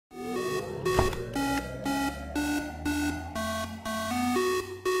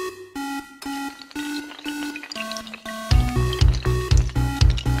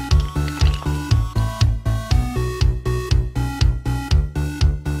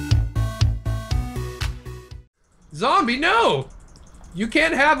Zombie, no! You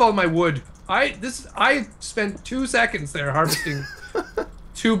can't have all my wood. I spent 2 seconds there harvesting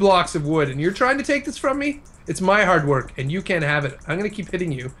 2 blocks of wood, and you're trying to take this from me? It's my hard work, and you can't have it. I'm gonna keep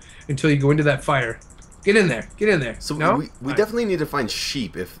hitting you until you go into that fire. Get in there. Get in there. So no? we definitely need to find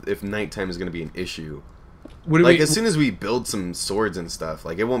sheep if nighttime is gonna be an issue. What do Like, as soon as we build some swords and stuff,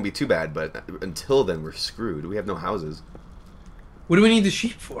 like, it won't be too bad, but until then, we're screwed. We have no houses. What do we need the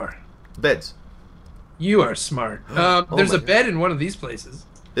sheep for? Beds. You are smart. There's a bed in one of these places.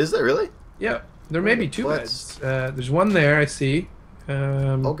 Is there really? Yeah, there may be 2 beds. There's one there, I see.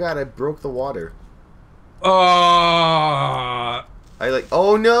 Oh god, I broke the water. Oh!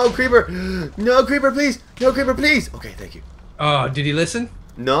 Oh no, creeper! No, creeper, please! No, creeper, please! Okay, thank you. Oh, did he listen?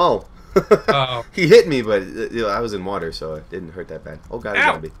 No. Oh. He hit me, but I was in water, so it didn't hurt that bad. Oh god, a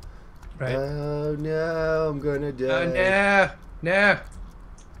zombie. Right. Oh no, I'm gonna die. Nah.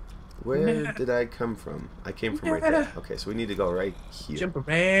 Where did I come from? I came from right there. Okay, so we need to go right here. Jump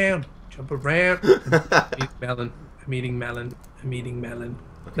around. Jump around. Melon. I'm eating melon. I'm eating melon.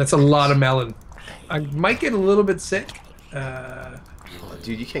 Okay, that's a lot of melon. I might get a little bit sick. Oh,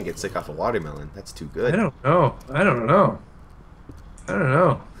 dude, you can't get sick off a watermelon. That's too good. I don't know.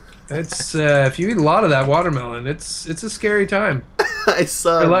 It's if you eat a lot of that watermelon, it's a scary time. I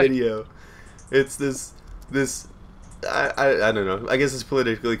saw a video. It's this I don't know. I guess it's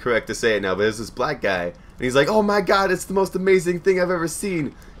politically correct to say it now, but it's this black guy, and he's like, "Oh my God, it's the most amazing thing I've ever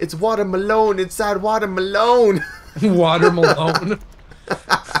seen. It's watermelon inside watermelon." Watermelon.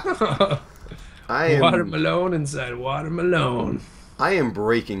 Watermelon inside watermelon. I am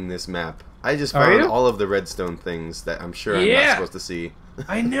breaking this map. I just found all of the redstone things that I'm sure I'm not supposed to see.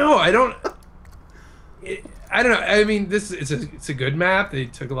 I know. I don't know. I mean, it's a good map. They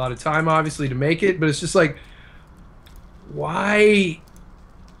took a lot of time, obviously, to make it, but it's just like, why?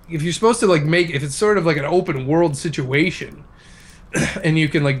 If you're supposed to like if it's sort of like an open world situation, and you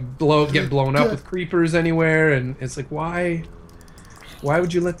can like get blown up with creepers anywhere, and it's like, why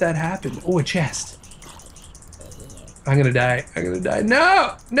would you let that happen? Oh, a chest. I'm gonna die.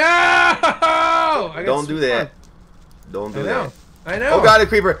 No! Don't do that. Don't do that. I know. Oh God, a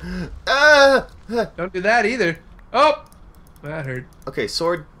creeper. Don't do that either. Oh, that hurt. Okay,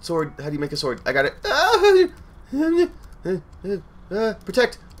 sword. How do you make a sword? I got it.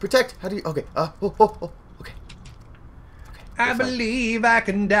 Protect. How do you? Okay. Okay. I believe I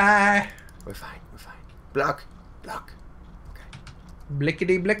can die. We're fine. Block.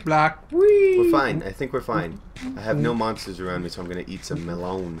 Blickety blick block. Whee! We're fine. I think we're fine. I have no monsters around me, so I'm gonna eat some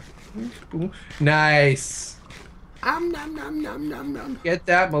melon. Nice. Nom. Get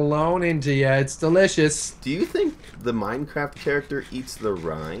that melon into ya. It's delicious. Do you think the Minecraft character eats the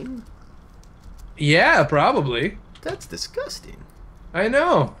rind? Yeah, probably. That's disgusting. I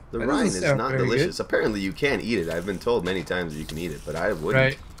know. The rind is not delicious. Good. Apparently you can eat it. I've been told many times that you can eat it, but I wouldn't.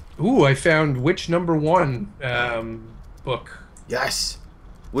 Right. Ooh, I found Witch #1 book. Yes.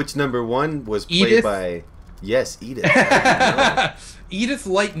 Witch #1 was played by... Yes, Edith. Edith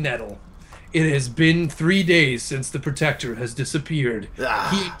Lightnettle. It has been 3 days since the Protector has disappeared.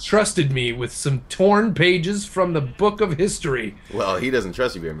 He trusted me with some torn pages from the Book of History. Well, he doesn't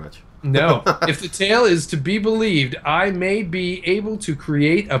trust you very much. No. If the tale is to be believed, I may be able to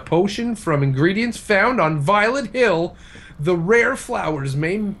create a potion from ingredients found on Violet Hill. The rare flowers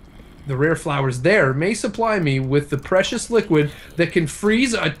there may supply me with the precious liquid that can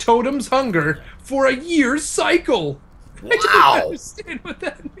freeze a totem's hunger for a year's cycle. Wow. I don't understand what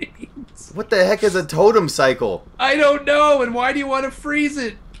that means. What the heck is a totem cycle? I don't know, and why do you want to freeze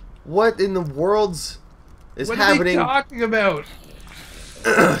it? What in the world's is happening? What are they talking about?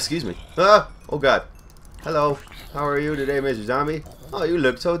 Excuse me. Oh God. Hello. How are you today, Mr. Zombie? Oh, you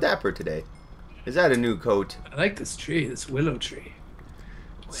look so dapper today. Is that a new coat? I like this tree, this willow tree.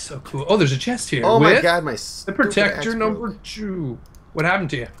 It's so cool. Oh, there's a chest here. Oh my God, my the Protector #2. What happened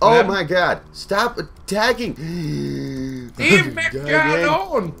to you? Oh my God! Stop attacking!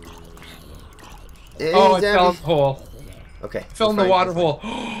 mEcHjaW! Oh, I fell in the hole. Okay. Fell in the water hole.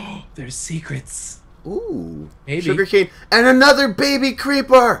 There's secrets. Ooh. Maybe. Sugarcane and another baby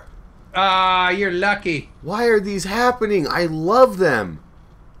creeper! Ah, you're lucky. Why are these happening? I love them.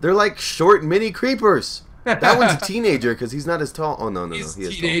 They're like short mini creepers. That one's a teenager because he's not as tall. Oh no, he's he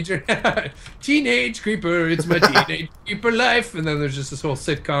is teenager. Teenage creeper, it's my teenage creeper life. And then there's just this whole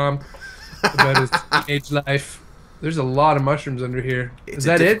sitcom about his teenage life. There's a lot of mushrooms under here. Is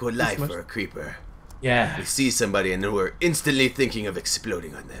that it? It's a difficult life for a creeper. Yeah. We see somebody and then we're instantly thinking of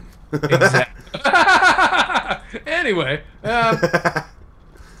exploding on them. Exactly. Anyway,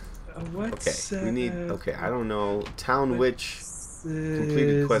 what's we need? Okay, I don't know. Town witch.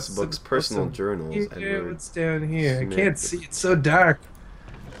 Completed quest books, personal journals. Yeah, what's down here? Smith. I can't see. It's so dark.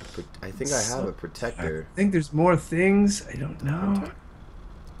 I think I have a protector. I think there's more things. I don't know.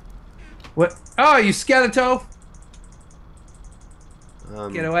 What? Oh, you skeleton!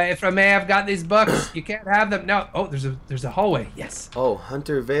 Get away from me! I've got these books. You can't have them. No. Oh, there's a hallway. Yes. Oh,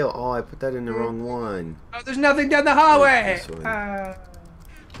 Hunter Vale. Oh, I put that in the wrong one. Oh, there's nothing down the hallway.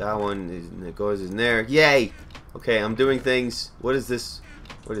 That one it goes in there. Yay! Okay, I'm doing things. What is this?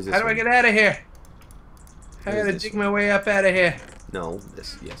 What is this? How do I get out of here? I gotta dig my way up out of here. No,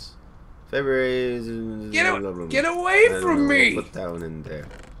 this. Yes. February. Get away from me! We'll put that one in there.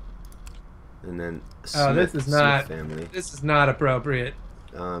 And then this is not family. This is not appropriate.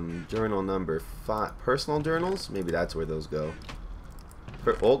 Journal number 5. Personal journals? Maybe that's where those go.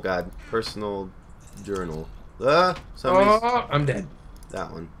 Oh god, personal journal. Oh, I'm dead.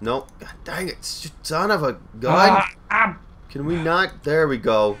 That one. Nope. God dang it, son of a gun. Can we not? There we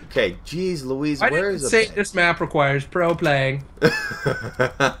go. Okay, jeez Louise, where is it? This map requires pro playing.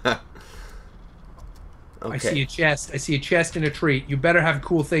 Okay. I see a chest. I see a chest and a tree. You better have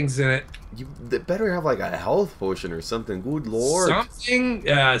cool things in it. You better have like a health potion or something. Good lord. Something.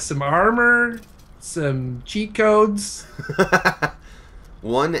 Some armor. Some cheat codes.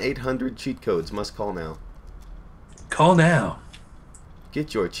 1-800 cheat codes. Must call now. Call now.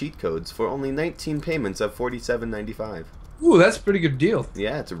 Get your cheat codes for only 19 payments of $47.95. Ooh, that's a pretty good deal.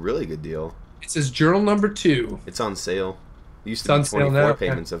 Yeah, it's a really good deal. It says journal number 2. It's on sale. It used to be 24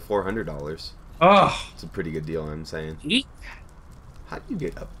 payments of $400. Oh, it's a pretty good deal, I'm saying. How do you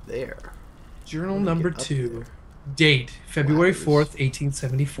get up there? Journal number 2. Date, February 4th,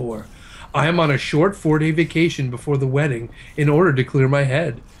 1874. I am on a short 4-day vacation before the wedding in order to clear my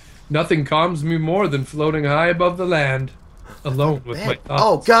head. Nothing calms me more than floating high above the land, alone with my thoughts.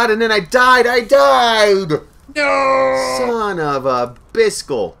 Oh god, and then I died! No! Son of a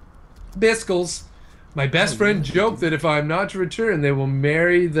biscle. Biscles. My best friend joked that if I'm not to return, they will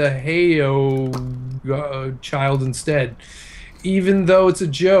marry the Heyo child instead. Even though it's a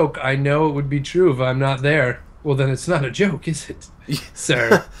joke, I know it would be true if I'm not there. Well, then it's not a joke, is it,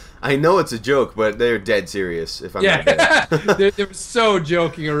 sir? I know it's a joke, but they're dead serious if I'm not there. They're so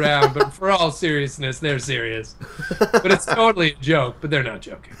joking around, but for all seriousness, they're serious. But it's totally a joke, but they're not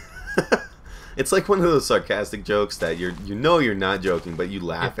joking. It's like one of those sarcastic jokes that you know you're not joking, but you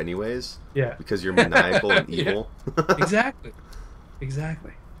laugh anyways. Yeah. Because you're maniacal and evil. Exactly.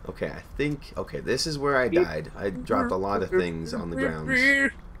 Exactly. Okay, I think... Okay, this is where I died. I dropped a lot of things on the ground.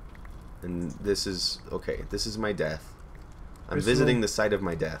 And this is... Okay, this is my death. I'm visiting the site of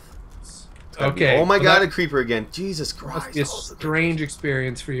my death. Okay. Oh my god, a creeper again. Jesus Christ. Must be a strange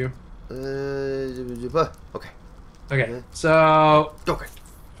experience for you. Okay. Okay, so... Okay.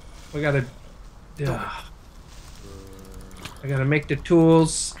 We gotta... I gotta make the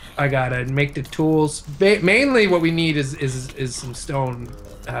tools. Mainly what we need is some stone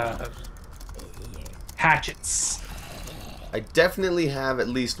hatchets. I definitely have at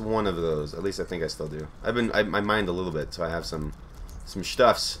least one of those. At least I think I still do. I mined a little bit, so I have some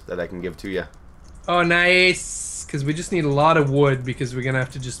stuffs that I can give to you. Oh, nice! Because we just need a lot of wood because we're gonna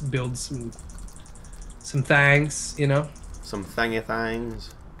have to just build some things, you know. Some thangy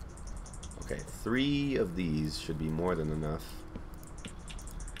things. Okay, 3 of these should be more than enough.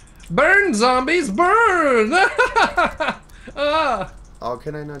 Burn, zombies, burn! Oh,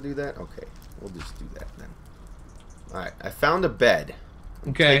 can I not do that? Okay, we'll just do that then. Alright, I found a bed.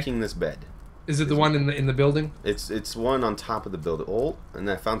 I'm taking this bed. Is it the one in the building? It's one on top of the building. Oh,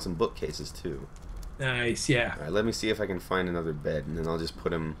 and I found some bookcases too. Nice, yeah. Alright, let me see if I can find another bed, and then I'll just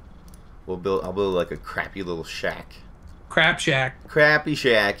put him... I'll build like a crappy little shack. Crap shack. Crappy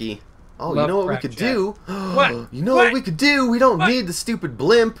shacky. Oh, you know what we could do? What? You know what we could do? We don't need the stupid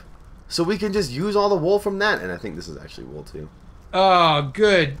blimp, so we can just use all the wool from that. And I think this is actually wool too. Oh,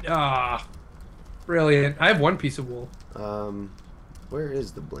 good. Ah, brilliant. I have 1 piece of wool. Where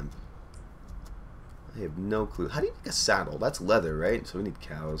is the blimp? I have no clue. How do you make a saddle? That's leather, right? So we need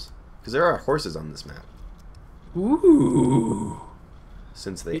cows. Because there are horses on this map. Ooh.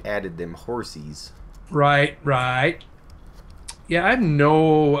 Since they added them horsies. Right. Yeah, I have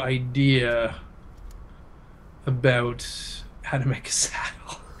no idea about how to make a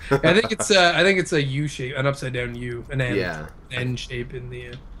saddle. I think it's a U shape, an upside down U, an N shape in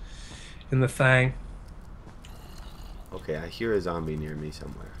the thing. Okay, I hear a zombie near me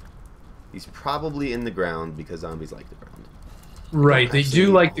somewhere. He's probably in the ground because zombies like the ground. Right, they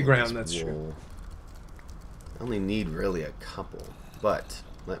do like the ground. That's true. I only need really a couple, but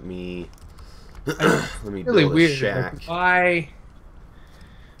let me really build a weird. shack. Like,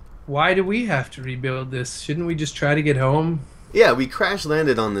 why do we have to rebuild this? Shouldn't we just try to get home? Yeah, we crash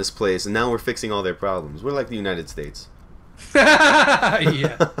landed on this place, and now we're fixing all their problems. We're like the United States.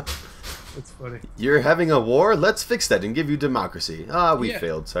 Yeah. That's funny. You're having a war? Let's fix that and give you democracy. Ah, we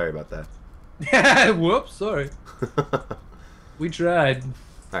failed. Sorry about that. Whoops, sorry. We tried.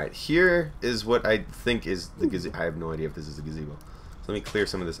 Alright, here is what I think is the gazebo. I have no idea if this is a gazebo. So let me clear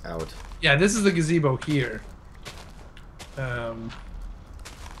some of this out. Yeah, this is the gazebo here.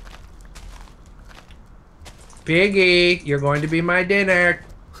 Piggy, you're going to be my dinner.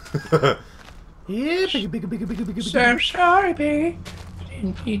 Yeah, Piggy. So I'm sorry, Piggy. I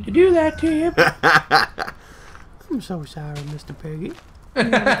didn't need to do that to you. I'm so sorry, Mr. Piggy. You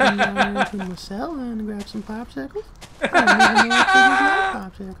want to come down into the cell and grab some popsicles? I don't even know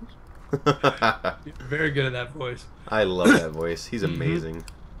if Piggy's like popsicles. You're very good at that voice. I love that voice. He's amazing.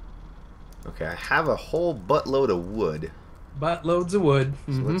 Okay, I have a whole buttload of wood. Buttloads of wood.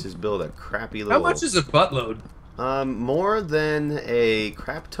 So let's just build a crappy little... How much is a buttload? More than a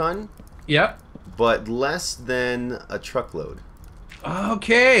crap ton. Yep. But less than a truckload.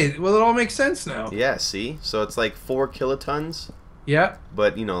 Okay, well it all makes sense now. Yeah, see? So it's like 4 kilotons. Yep.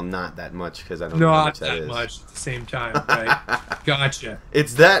 But, you know, not that much because I don't know how much that is. Not that much at the same time, right? Gotcha.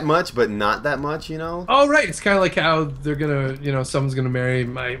 It's that much, but not that much, you know? Oh, right. It's kind of like how they're going to, you know, someone's going to marry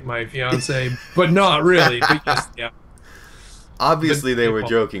my fiance, but not really. But yes, yeah. Obviously they were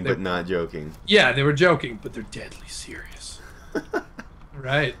joking, but not joking. Yeah, they were joking, but they're deadly serious.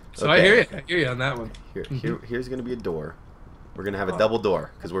 Right. So Okay. I hear you on that one. Here's going to be a door. We're going to have a double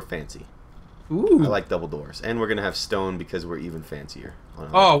door because we're fancy. Ooh. I like double doors. And we're going to have stone because we're even fancier.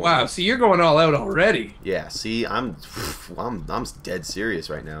 Oh, wow. See, you're going all out already. Yeah, see, I'm dead serious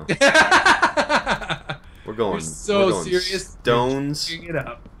right now. We're going, serious. Stones It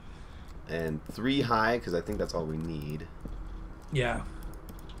up. and 3 high because I think that's all we need. Yeah.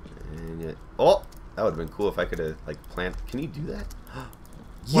 And oh, that would have been cool if I could have like plant. Can you do that?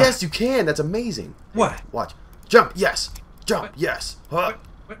 Yes, you can. That's amazing. What? Hey, watch. Jump. Yes. Jump. What? Yes. What?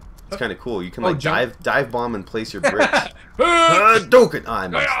 It's kind of cool. You can like jump. dive bomb and place your bricks. Doken. I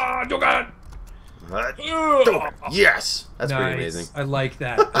missed. Doken. Yes. That's pretty amazing. I like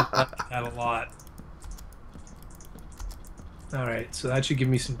that. I like that a lot. All right, so that should give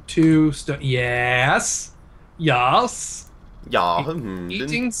me some 2 stone. Yes. Yes. Yeah.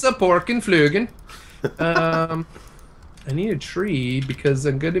 Eating some pork and flugen. I need a tree because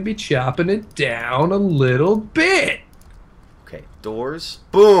I'm going to be chopping it down a little bit. Okay, doors.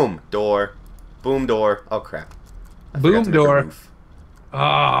 Boom, door. Boom, door. Oh, crap. Boom, door.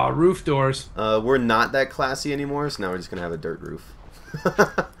 Ah, roof doors. We're not that classy anymore, so now we're just going to have a dirt roof.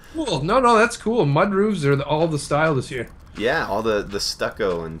 Cool. No, that's cool. Mud roofs are all the style this year. Yeah, all the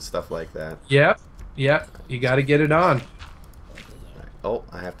stucco and stuff like that. Yep. You got to get it on. Oh,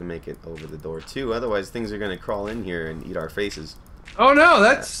 I have to make it over the door too. Otherwise, things are gonna crawl in here and eat our faces. Oh no,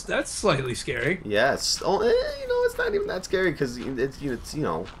 that's slightly scary. Yes. Oh, you know, it's not even that scary because it's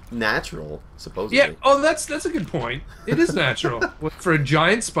natural supposedly. Yeah. Oh, that's a good point. It is natural for a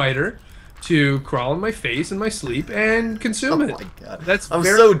giant spider to crawl in my face in my sleep and consume it. Oh my god. I'm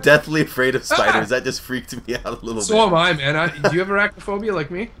so deathly afraid of spiders. That just freaked me out a little bit. So am I, man. Do you have arachnophobia like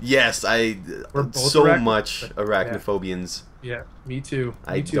me? Yes, We're both so much arachnophobians. Yeah, me too.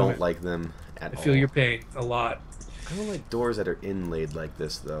 I don't like them at all. I feel your pain a lot. I don't like doors that are inlaid like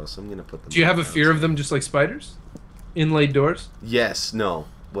this, though, so I'm going to put them... Do you have a fear of them just like spiders? Inlaid doors? Yes, no.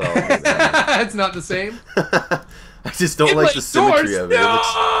 Well... It's not the same? I just don't like the symmetry of it. No!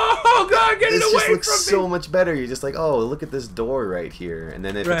 Oh, God, get it away from me! This just looks so much better. You're just like, oh, look at this door right here. And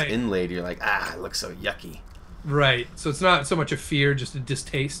then if it's inlaid, you're like, ah, it looks so yucky. Right. So it's not so much a fear, just a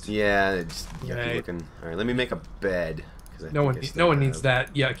distaste? Yeah, it's yucky looking. All right, let me make a bed. No one needs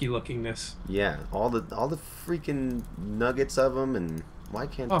that yucky lookingness. Yeah, all the freaking nuggets of them, and why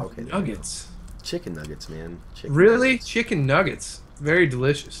can't? Oh, okay, nuggets. Chicken nuggets, man. Really? Chicken nuggets. Very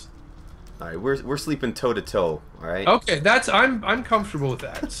delicious. All right, we're sleeping toe to toe. All right. Okay, I'm comfortable with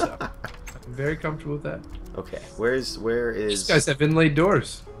that. So I'm very comfortable with that. Okay, where is? These guys have inlaid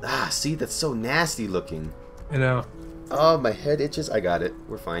doors. Ah, see, that's so nasty looking. I know. Oh, my head itches. I got it.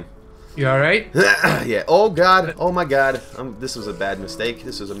 We're fine. You all right? Yeah. Oh God. Oh my God. This was a bad mistake.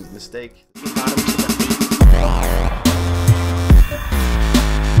 This was a mistake.